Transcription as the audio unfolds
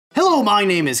Hello, my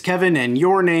name is Kevin and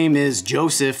your name is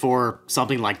Joseph or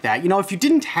something like that. You know, if you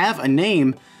didn't have a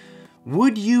name,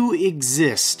 would you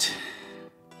exist?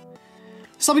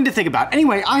 Something to think about.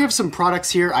 Anyway, I have some products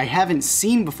here I haven't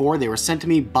seen before. They were sent to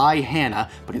me by Hannah,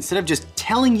 but instead of just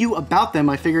telling you about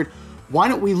them, I figured, why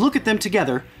don't we look at them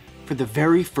together for the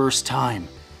very first time?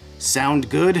 Sound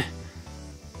good?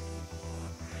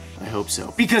 I hope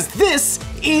so, because this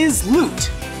is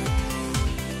loot.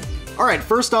 All right,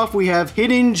 first off, we have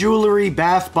Hidden Jewelry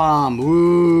Bath Bomb.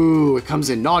 Ooh, it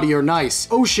comes in naughty or nice.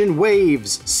 Ocean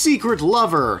Waves, Secret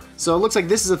Lover. So it looks like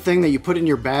this is a thing that you put in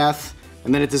your bath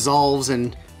and then it dissolves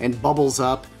and bubbles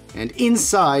up. And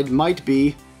inside might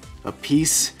be a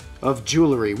piece of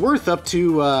jewelry worth up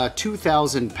to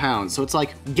 2,000 pounds. So it's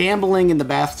like gambling in the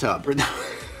bathtub.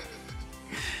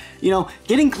 You know,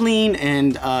 getting clean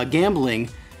and gambling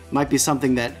might be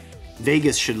something that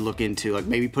Vegas should look into, like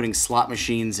maybe putting slot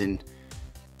machines in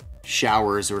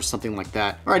showers or something like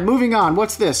that. All right, moving on.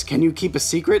 What's this? Can you keep a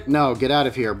secret? No, get out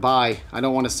of here. Bye. I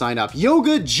don't want to sign up.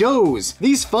 Yoga Joes.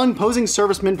 These fun posing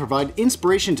servicemen provide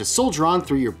inspiration to soldier on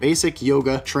through your basic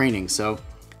yoga training. So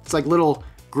it's like little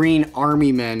green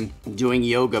army men doing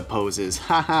yoga poses.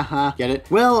 Ha ha ha. Get it?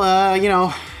 Well, you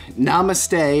know,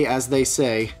 namaste, as they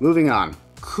say. Moving on.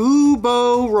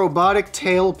 Kubo Robotic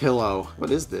Tail Pillow. What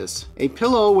is this? A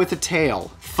pillow with a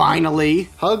tail. Finally.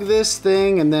 Hug this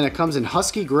thing and then it comes in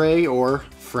husky gray or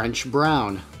French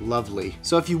brown. Lovely.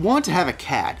 So if you want to have a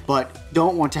cat, but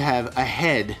don't want to have a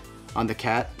head on the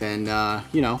cat, then,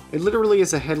 you know, it literally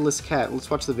is a headless cat.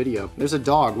 Let's watch the video. There's a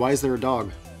dog. Why is there a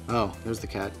dog? Oh, there's the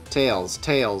cat. Tails,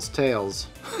 tails, tails.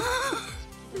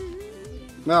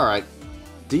 All right.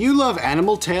 Do you love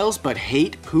animal tails but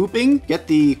hate pooping? Get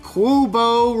the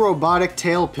Kubo Robotic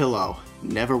Tail Pillow.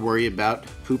 Never worry about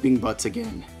pooping butts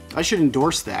again. I should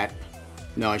endorse that.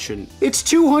 No, I shouldn't. It's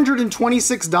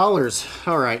 $226.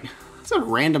 All right, that's a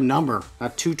random number.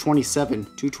 Not 227,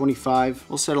 225.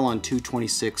 We'll settle on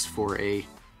 226 for a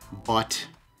butt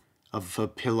of a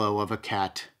pillow of a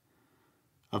cat.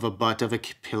 Of a butt of a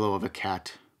pillow of a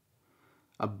cat.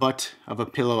 A butt of a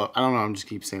pillow. I don't know, I'm just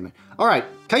keep saying that. All right,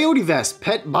 Coyote Vest,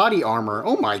 pet body armor.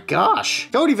 Oh my gosh.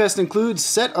 Coyote Vest includes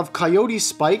set of coyote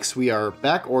spikes. We are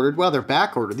back ordered. Well, they're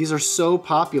back ordered. These are so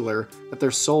popular that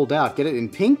they're sold out. Get it in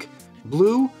pink,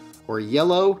 blue, or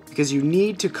yellow because you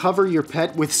need to cover your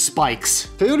pet with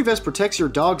spikes. Coyote Vest protects your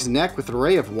dog's neck with an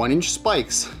array of 1-inch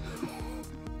spikes.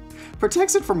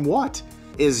 Protects it from what?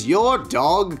 Is your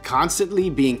dog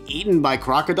constantly being eaten by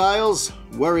crocodiles?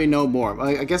 Worry no more.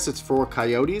 I guess it's for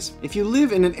coyotes. If you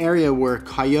live in an area where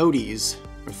coyotes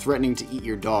are threatening to eat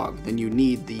your dog, then you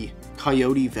need the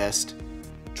Coyote Vest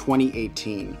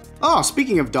 2018. Oh,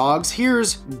 speaking of dogs,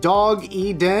 here's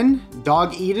Dogeden,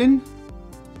 Dogeden?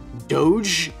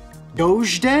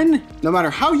 No matter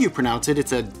how you pronounce it,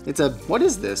 it's a, what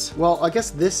is this? Well, I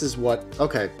guess this is what,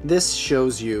 okay, this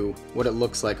shows you what it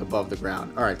looks like above the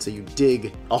ground. All right, so you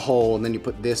dig a hole and then you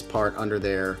put this part under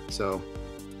there. So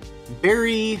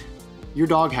bury your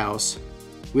doghouse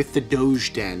with the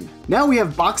Dogeden. Now we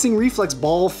have Boxing Reflex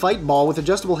Ball Fight Ball with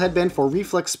adjustable headband for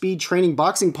reflex speed training,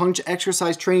 boxing punch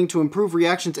exercise training to improve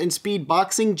reactions and speed,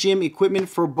 boxing gym equipment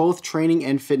for both training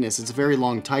and fitness. It's a very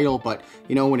long title, but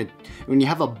you know, when you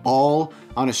have a ball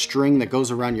on a string that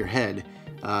goes around your head,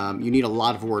 you need a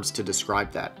lot of words to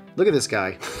describe that. Look at this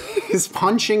guy. He's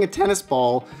punching a tennis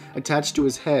ball attached to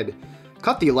his head.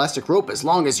 Cut the elastic rope as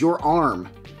long as your arm.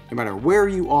 No matter where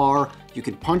you are, you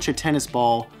can punch a tennis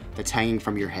ball that's hanging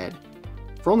from your head.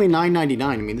 For only $9.99,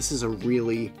 I mean, this is a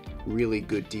really, really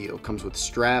good deal. Comes with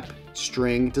strap,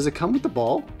 string. Does it come with the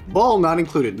ball? Ball not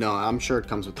included. No, I'm sure it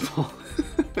comes with the ball.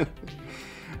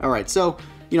 All right, so,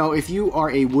 you know, if you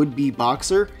are a would-be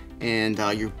boxer and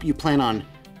you plan on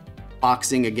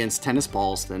boxing against tennis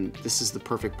balls, then this is the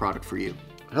perfect product for you.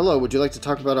 Hello, would you like to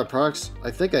talk about our products? I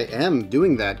think I am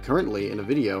doing that currently in a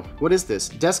video. What is this?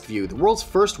 Desk View, the world's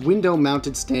first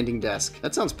window-mounted standing desk.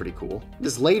 That sounds pretty cool.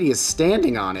 This lady is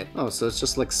standing on it. Oh, so it's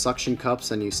just like suction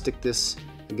cups and you stick this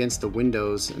against the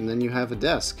windows and then you have a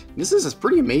desk. This is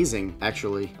pretty amazing,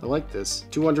 actually. I like this.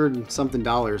 $200 something.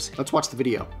 Let's watch the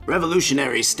video.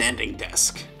 Revolutionary standing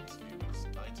desk.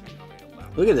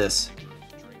 Look at this.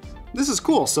 This is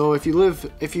cool. So if you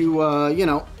you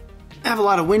know, have a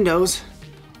lot of windows,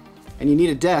 and you need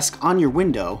a desk on your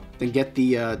window, then get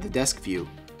the desk view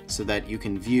so that you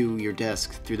can view your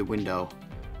desk through the window.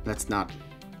 That's not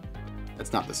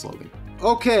the slogan.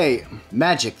 Okay,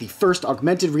 Magic, the first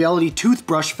augmented reality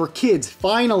toothbrush for kids,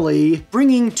 finally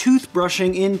bringing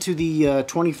toothbrushing into the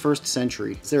 21st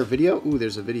century. Is there a video? Ooh,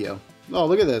 there's a video. Oh,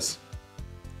 look at this.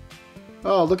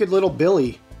 Oh, look at little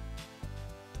Billy.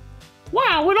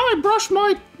 Wow, when I brush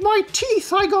my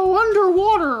teeth, I go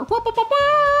underwater.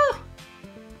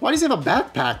 Why does he have a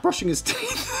backpack brushing his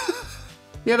teeth?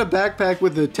 He had a backpack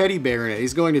with a teddy bear in it.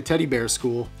 He's going to teddy bear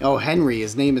school. Oh, Henry.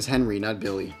 His name is Henry, not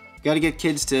Billy. Gotta get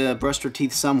kids to brush their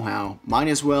teeth somehow. Might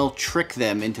as well trick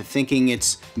them into thinking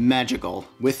it's magical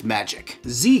with magic.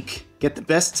 Zeeq. Get the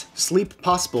best sleep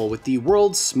possible with the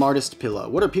world's smartest pillow.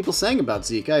 What are people saying about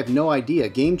Zeeq? I have no idea.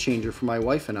 Game changer for my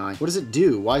wife and I. What does it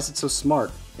do? Why is it so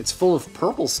smart? It's full of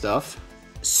purple stuff.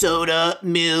 Soda,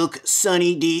 milk,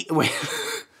 Sunny D. Wait.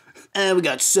 We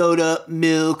got soda,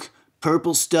 milk,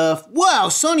 purple stuff. Wow,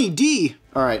 Sunny D.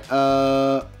 All right,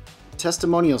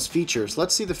 testimonials, features.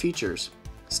 Let's see the features.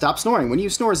 Stop snoring. When you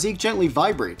snore, Zeeq gently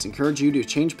vibrates. Encourage you to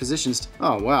change positions.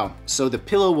 Oh, wow. So the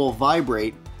pillow will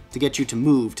vibrate to get you to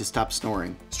move to stop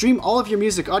snoring. Stream all of your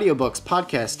music, audiobooks,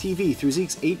 podcasts, TV through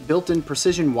Zeeq's 8 built-in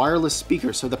precision wireless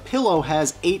speakers. So the pillow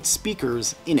has 8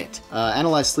 speakers in it.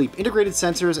 Analyze sleep. Integrated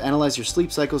sensors analyze your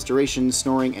sleep cycles, duration,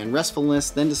 snoring, and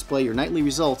restfulness, then display your nightly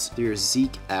results through your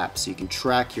Zeeq app so you can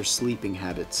track your sleeping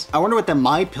habits. I wonder what the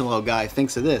MyPillow guy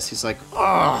thinks of this. He's like,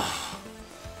 ugh,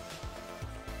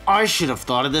 I should have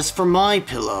thought of this for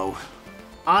MyPillow.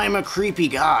 I'm a creepy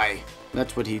guy.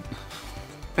 That's what he...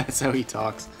 That's how he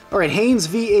talks. All right, Haynes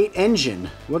V8 Engine.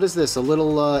 What is this, a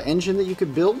little engine that you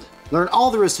could build? Learn all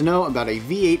there is to know about a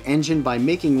V8 engine by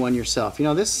making one yourself. You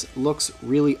know, this looks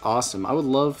really awesome. I would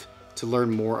love to learn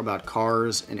more about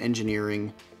cars and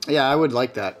engineering. Yeah, I would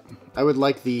like that. I would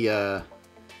like the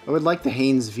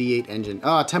Haynes V8 engine.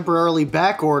 Ah, temporarily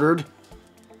back ordered.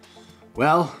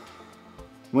 Well,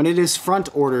 when it is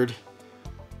front ordered,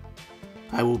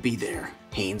 I will be there.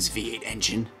 Haynes V8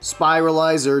 Engine.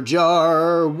 Spiralizer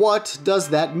jar. What does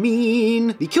that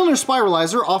mean? The Kilner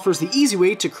Spiralizer offers the easy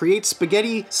way to create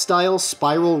spaghetti-style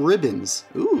spiral ribbons.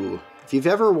 Ooh. If you've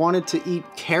ever wanted to eat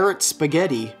carrot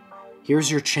spaghetti,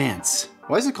 here's your chance.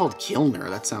 Why is it called Kilner?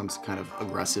 That sounds kind of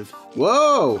aggressive.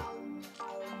 Whoa!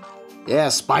 Yeah,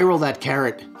 spiral that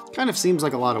carrot. Kind of seems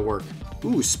like a lot of work.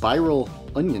 Ooh, spiral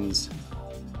onions.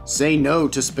 Say no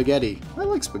to spaghetti. I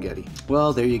like spaghetti.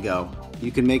 Well, there you go.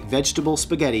 You can make vegetable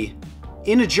spaghetti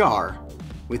in a jar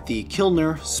with the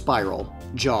Kilner Spiral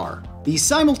Jar. The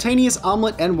simultaneous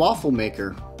omelet and waffle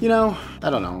maker. You know,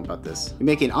 I don't know about this. You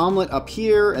make an omelet up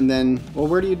here and then, well,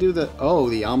 where do you do the,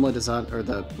 oh, the omelet is on, or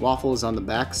the waffle is on the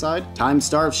back side.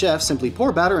 Time-starved chef simply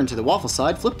pour batter into the waffle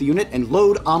side, flip the unit, and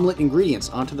load omelet ingredients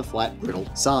onto the flat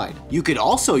griddle side. You could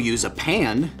also use a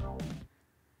pan.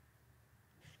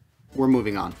 We're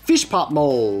moving on. Fish pop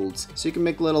molds. So you can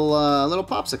make little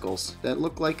popsicles that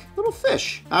look like little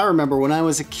fish. I remember when I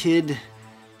was a kid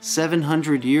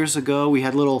 700 years ago, we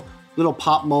had little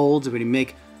pop molds. We'd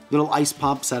make little ice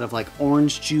pops out of like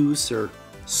orange juice or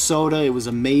soda. It was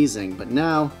amazing. But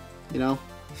now, you know,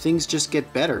 things just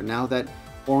get better. Now that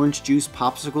orange juice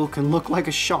popsicle can look like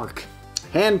a shark.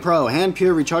 Hand Pro, hand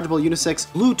pure, rechargeable unisex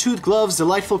Bluetooth gloves,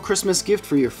 delightful Christmas gift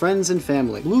for your friends and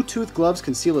family. Bluetooth gloves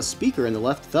conceal a speaker in the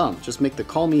left thumb. Just make the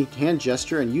call me hand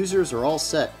gesture and users are all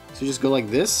set. So you just go like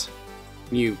this,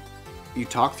 and you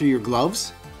talk through your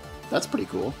gloves? That's pretty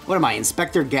cool. What am I,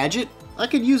 Inspector Gadget? I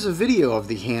could use a video of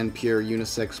the hand pure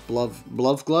unisex glove.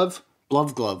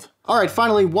 All right,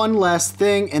 finally, one last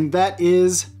thing, and that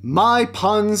is my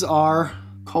puns are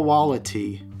Koala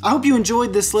Tea. I hope you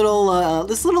enjoyed this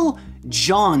little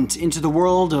jaunt into the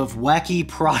world of wacky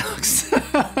products.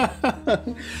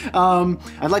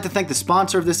 I'd like to thank the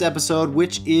sponsor of this episode,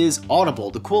 which is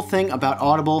Audible. The cool thing about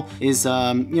Audible is, you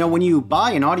know, when you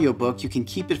buy an audiobook, you can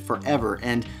keep it forever.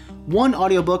 And one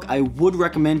audiobook I would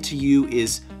recommend to you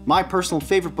is my personal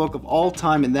favorite book of all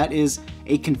time, and that is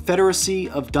A Confederacy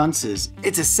of Dunces.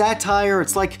 It's a satire.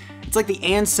 It's like the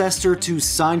ancestor to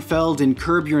Seinfeld and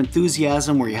Curb Your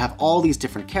Enthusiasm, where you have all these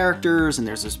different characters and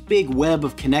there's this big web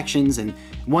of connections and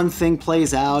one thing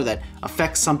plays out that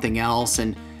affects something else,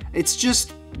 and it's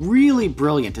just really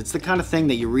brilliant. It's the kind of thing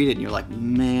that you read it and you're like,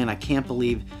 man, I can't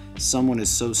believe someone is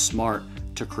so smart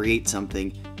to create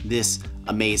something this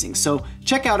amazing. So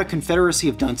check out A Confederacy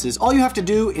of Dunces. All you have to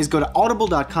do is go to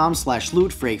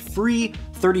audible.com/loot for a free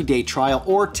 30-day trial,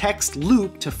 or text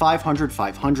LOOT to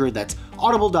 500-500. That's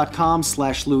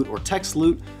audible.com/loot, or text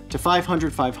LOOT to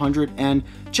 500-500 and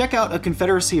check out A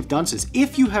Confederacy of Dunces.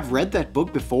 If you have read that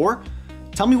book before,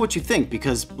 tell me what you think,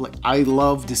 because I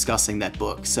love discussing that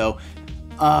book. So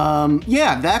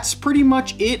yeah, that's pretty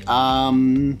much it.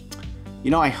 You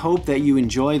know, I hope that you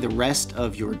enjoy the rest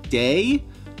of your day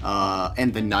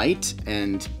and the night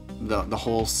and the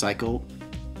whole cycle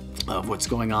of what's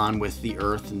going on with the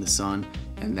Earth and the Sun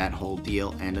and that whole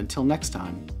deal. And until next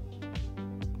time.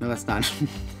 No, that's not.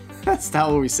 That's not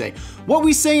what we say. What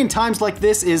we say in times like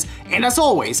this is, and as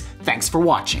always, thanks for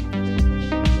watching.